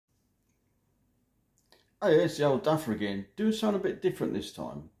Hey, it's the old duffer again. Doing something a bit different this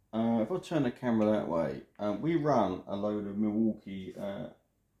time. If I turn the camera that way, we run a load of Milwaukee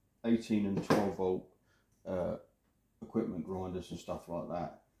 18 and 12 volt equipment grinders and stuff like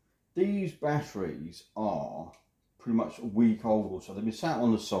that. These batteries are pretty much a week old or so. They've been sat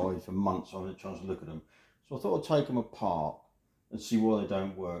on the side for months. I've had a chance to look at them. So I thought I'd take them apart and see why they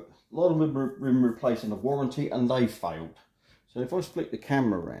don't work. A lot of them have been replaced in the warranty and they failed. So if I split the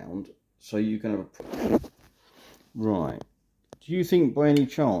camera around so you can have a... Right. Do you think by any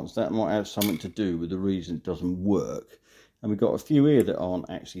chance that might have something to do with the reason it doesn't work? And we've got a few here that aren't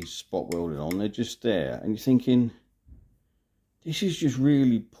actually spot welded on. They're just there. And you're thinking, this is just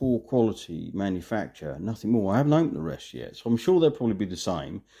really poor quality manufacture. Nothing more. I haven't opened the rest yet. So I'm sure they'll probably be the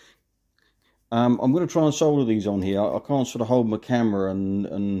same. I'm going to try and solder these on here. I can't sort of hold my camera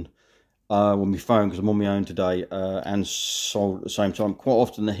and on my phone because I'm on my own today and solder at the same time. Quite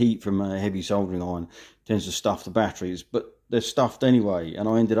often the heat from a heavy soldering iron tends to stuff the batteries, but they're stuffed anyway, and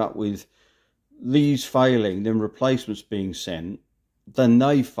I ended up with these failing, then replacements being sent, then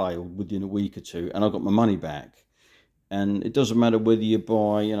they failed within a week or two, and I got my money back. And it doesn't matter whether you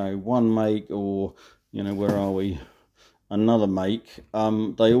buy, you know, one make or, you know, where are we, another make,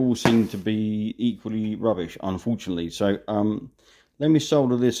 they all seem to be equally rubbish, unfortunately. So let me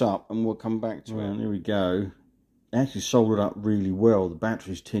solder this up and we'll come back to it. There we go. It actually soldered up really well. The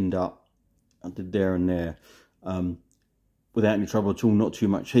battery's tinned up. I did there and there without any trouble at all, not too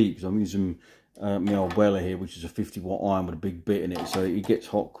much heat, because I'm using my old Weller here, which is a 50-watt iron with a big bit in it, so it gets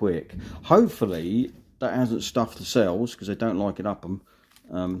hot quick. Hopefully that hasn't stuffed the cells, because they don't like it up them.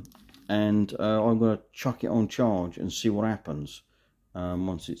 And I'm going to chuck it on charge and see what happens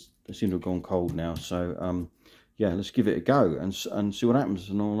once they seem to have gone cold now. So yeah, let's give it a go and see what happens,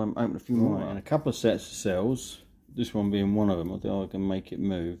 and I'll open a few more. And a couple of sets of cells, this one being one of them. I think I can make it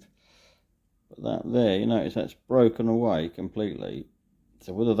move. But that there, you notice that's broken away completely.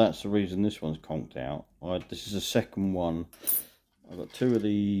 So whether that's the reason this one's conked out, this is the second one. I've got two of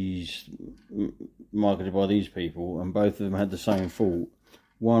these marketed by these people, and both of them had the same fault.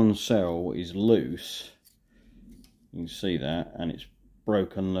 One cell is loose, you can see that, and it's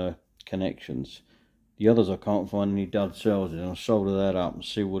broken the connections. The others I can't find any dud cells in. I'll solder that up and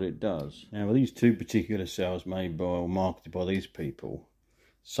see what it does. Now with these two particular cells made by or marketed by these people,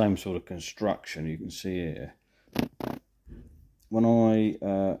 same sort of construction you can see here. When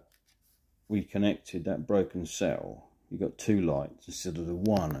I reconnected that broken cell, you got two lights instead of the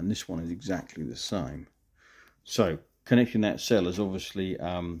one, and this one is exactly the same. So connecting that cell has obviously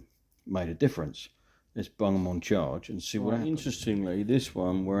made a difference. Let's bung them on charge and see what happens. Interestingly, this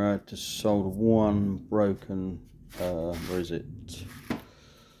one where I had to solder one broken, where is it?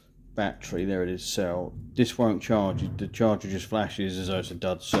 Battery, there it is, cell. This won't charge, the charger just flashes as though it's a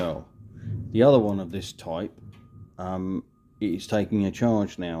dud cell. The other one of this type, it's taking a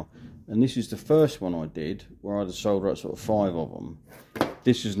charge now, and this is the first one I did where I had to solder up sort of 5 of them.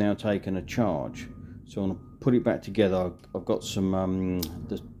 This has now taken a charge, so I'm going to put it back together. I've got some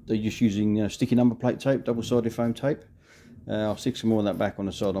they're just using sticky number plate tape, double-sided foam tape. I'll stick some more of that back on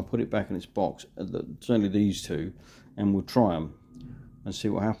the side. I'll put it back in its box, certainly these two, and we'll try them and see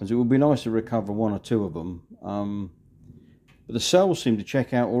what happens. It would be nice to recover 1 or 2 of them, but the cells seem to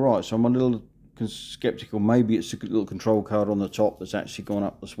check out all right, so I'm a little skeptical. Maybe it's a little control card on the top that's actually gone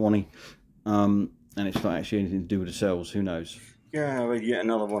up the Swanee, and it's not actually anything to do with the cells. Who knows? Yeah, well, yet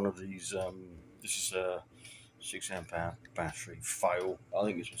another one of these. This is a 6 amp hour battery fail. I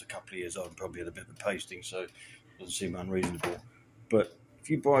think this was a couple of years old, probably had a bit of a pasting, so it doesn't seem unreasonable. But if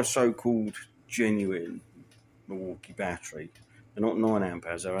you buy a so-called genuine Milwaukee battery, they're not 9 amp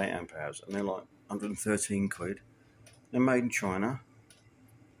hours, they're 8 amp hours, and they're like 113 quid. They're made in China.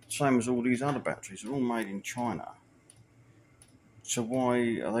 Same as all these other batteries, they're all made in China. So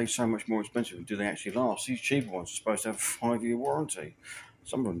why are they so much more expensive? Do they actually last? These cheaper ones are supposed to have a 5-year warranty.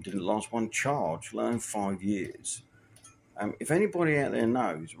 Some of them didn't last one charge, let alone 5 years. If anybody out there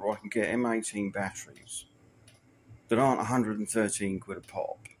knows where I can get M18 batteries that aren't 113 quid a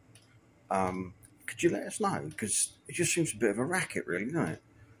pop, could you let us know? Because it just seems a bit of a racket, really, doesn't it?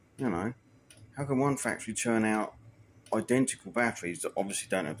 You know, how can one factory turn out identical batteries that obviously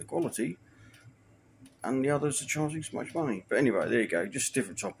don't have the quality, and the others are charging so much money? But anyway, there you go, just a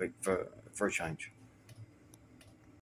different topic for a change.